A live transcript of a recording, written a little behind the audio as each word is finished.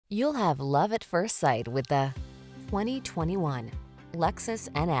You'll have love at first sight with the 2021 Lexus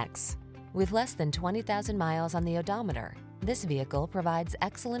NX. With less than 20,000 miles on the odometer, this vehicle provides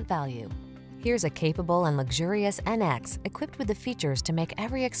excellent value. Here's a capable and luxurious NX equipped with the features to make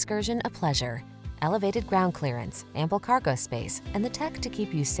every excursion a pleasure. Elevated ground clearance, ample cargo space, and the tech to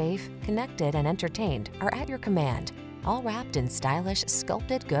keep you safe, connected, and entertained are at your command, all wrapped in stylish,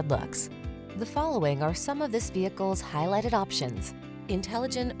 sculpted good looks. The following are some of this vehicle's highlighted options: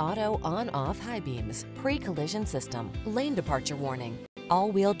 intelligent auto on-off high beams, pre-collision system, lane departure warning,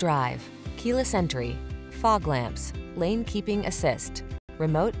 all-wheel drive, keyless entry, fog lamps, lane keeping assist,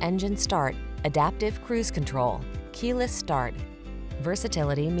 remote engine start, adaptive cruise control, keyless start.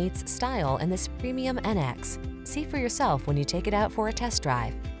 Versatility meets style in this premium NX. See for yourself when you take it out for a test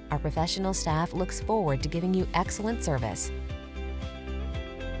drive. Our professional staff looks forward to giving you excellent service.